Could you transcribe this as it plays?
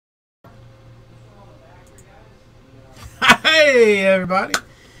Hey everybody,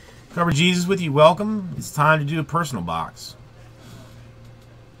 Cover Jesus with you. Welcome. It's time to do a personal box.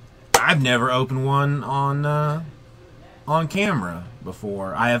 I've never opened one on camera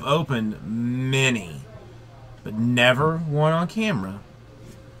before. I have opened many, but never one on camera.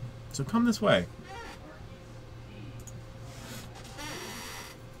 So come this way.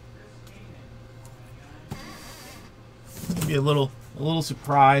 It'll be a little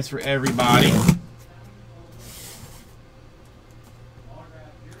surprise for everybody.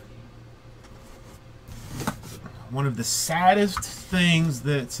 One of the saddest things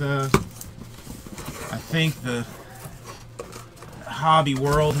that I think the hobby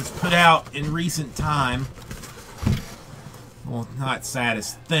world has put out in recent time. Well, not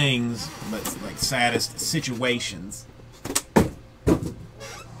saddest things, but like saddest situations,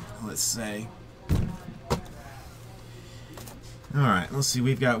 let's say. Alright, let's see.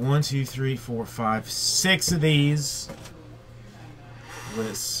 We've got 1, 2, 3, 4, 5, 6 of these.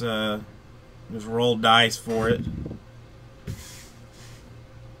 Let's just roll dice for it.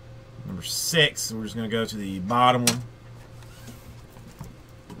 Number 6, we're just going to go to the bottom one.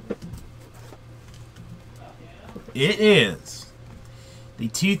 It is the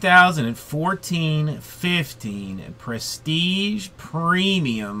 2014-15 Prestige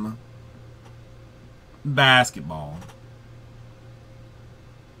Premium Basketball.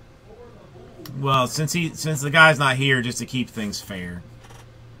 Well, since the guy's not here, just to keep things fair,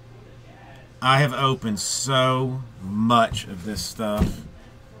 I have opened so much of this stuff.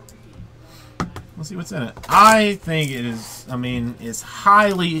 Let's see what's in it. I think it is, I mean, it's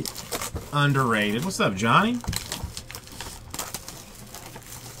highly underrated. What's up, Johnny?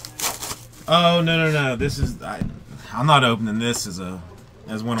 Oh, no. This is, I'm not opening this as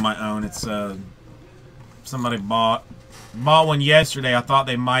one of my own. It's, somebody bought one yesterday. I thought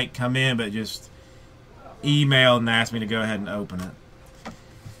they might come in, but just emailed and asked me to go ahead and open it.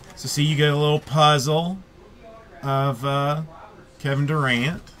 So see, you get a little puzzle of Kevin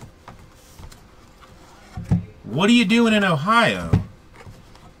Durant. What are you doing in Ohio?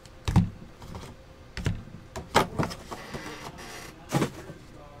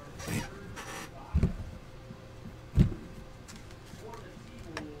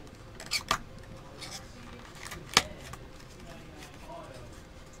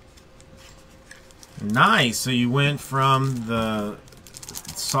 Nice. So you went from the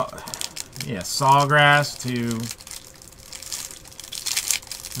Sawgrass to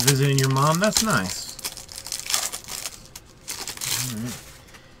visiting your mom. That's nice. Right.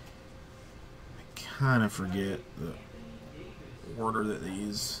 I kind of forget the order that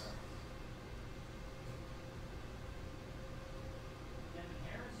these.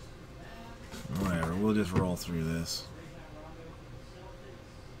 Whatever. We'll just roll through this.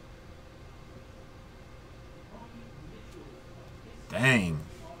 Dang.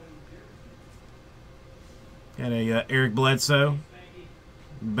 Got a Eric Bledsoe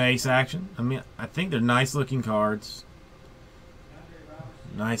base action. I mean, I think they're nice looking cards.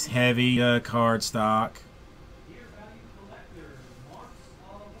 Nice heavy card stock.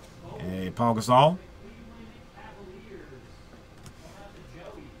 A Paul Gasol.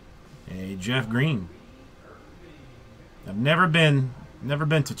 A Jeff Green. I've never been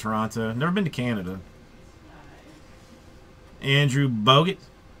to Toronto. Never been to Canada. Andrew Bogut.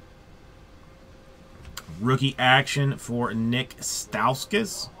 Rookie action for Nick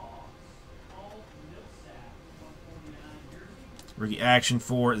Stauskas. Rookie action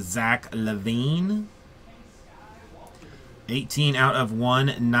for Zach LaVine. 18 out of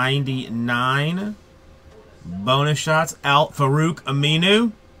 199. Bonus shots. Farouk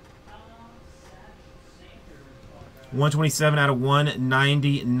Aminu. 127 out of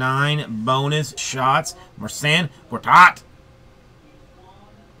 199. Bonus shots. Marcin Gortat.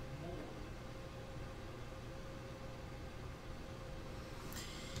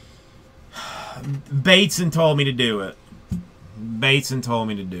 Bateson told me to do it. Bateson told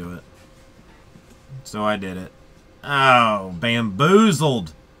me to do it. So I did it. Oh,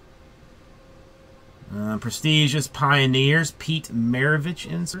 bamboozled. Prestigious Pioneers. Pete Maravich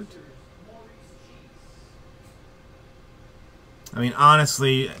insert. I mean,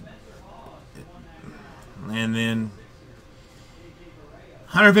 honestly. And then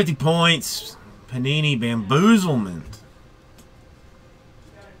 150 points. Panini bamboozlement.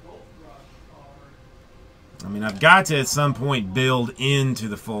 I mean, I've got to at some point build into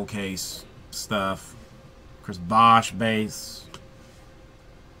the full case stuff. Chris Bosh base.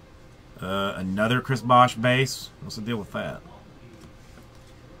 Another Chris Bosh base. What's the deal with that?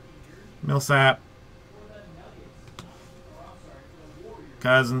 Millsap.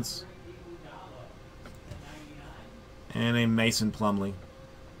 Cousins. And a Mason Plumlee.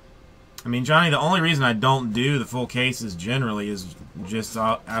 I mean, Johnny, the only reason I don't do the full cases generally is just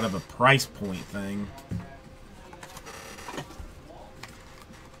out of a price point thing.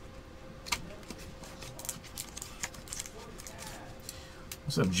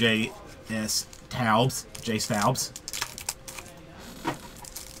 What's up, J.S. Taubes? J. Staubs.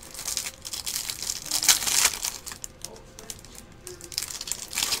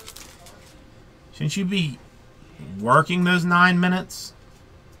 Shouldn't you be working those 9 minutes?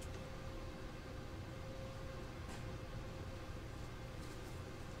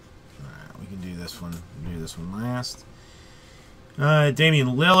 Alright, we can do this one. We'll do this one last. Damian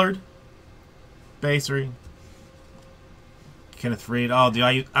Lillard. Basery. Kenneth Faried. Oh,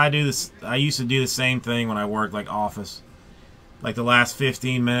 dude, I do this. I used to do the same thing when I worked like office. Like the last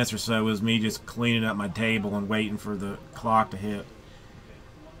 15 minutes or so was me just cleaning up my table and waiting for the clock to hit.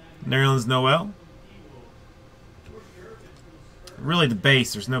 Nerlens Noel. Really, the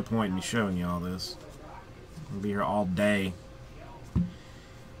base. There's no point in me showing you all this. I'll be here all day.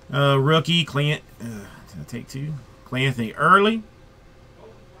 Rookie Clint. Take two. Clanthony Early.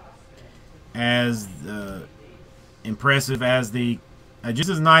 As impressive as the, just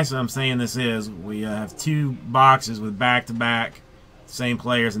as nice as I'm saying this is, we have 2 boxes with back-to-back same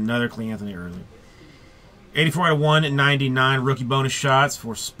players. Another Clanthony Early. 84/199 rookie bonus shots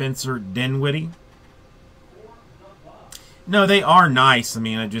for Spencer Dinwiddie. No, they are nice. I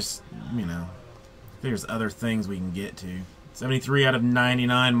mean, I just, you know, there's other things we can get to.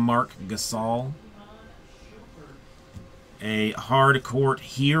 73/99 Marc Gasol. A hard court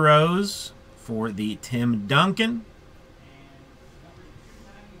heroes for the Tim Duncan.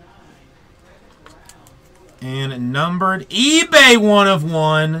 And numbered eBay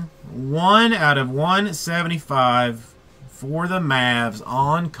 1/1. 1/175 for the Mavs.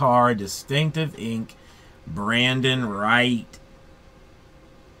 On card, distinctive ink. Brandon Wright.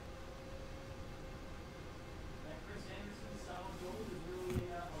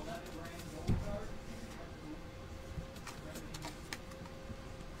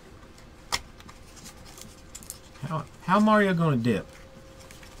 How Mario gonna dip?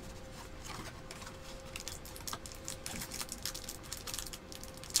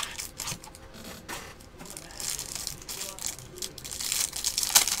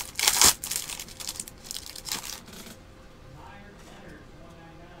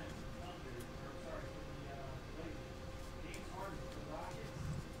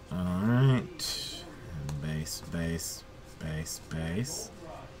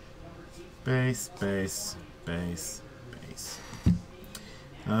 Base.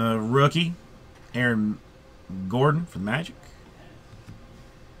 Rookie, Aaron Gordon for the Magic.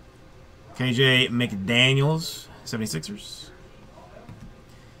 KJ McDaniels, 76ers.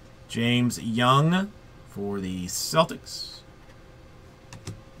 James Young for the Celtics.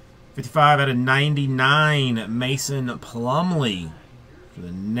 55/99, Mason Plumlee for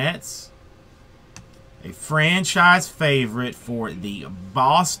the Nets. A franchise favorite for the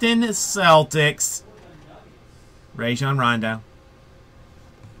Boston Celtics, Rajon Rondo.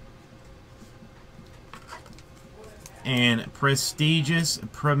 And prestigious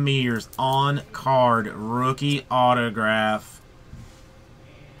premieres on card rookie autograph,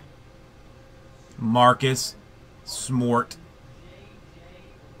 Marcus Smart.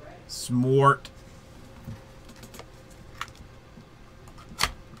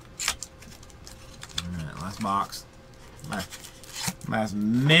 Alright, last box. Last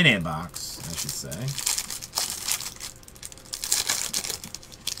mini box, I should say.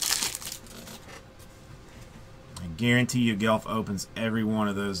 I guarantee you Gelf opens every one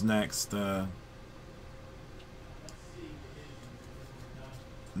of those next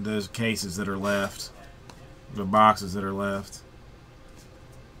those cases that are left. The boxes that are left.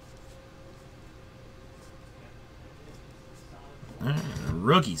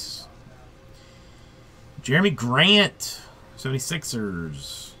 Rookies. Jeremy Grant,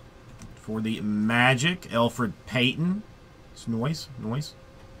 76ers. For the Magic, Elfrid Payton. It's noise.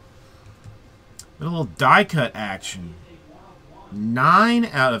 A little die cut action.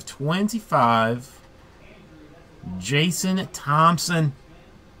 9/25. Jason Thompson.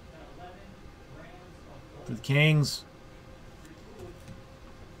 For the Kings.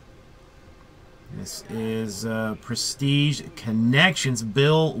 This is Prestige Connections.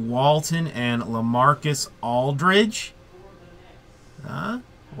 Bill Walton and LaMarcus Aldridge.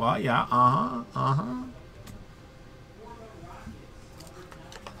 Well, yeah,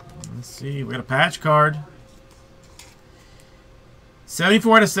 Let's see. We got a patch card.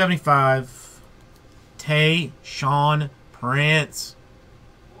 74/75. Tayshaun Prince.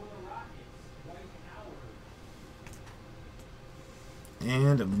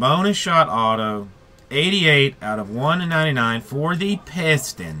 And a bonus shot auto. 88 out of 199 for the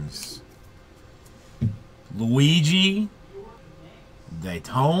Pistons. Luigi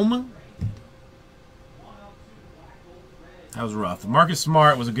Datum. That was rough. Marcus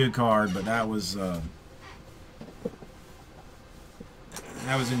Smart was a good card, but that was in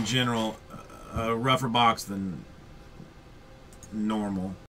general a rougher box than normal.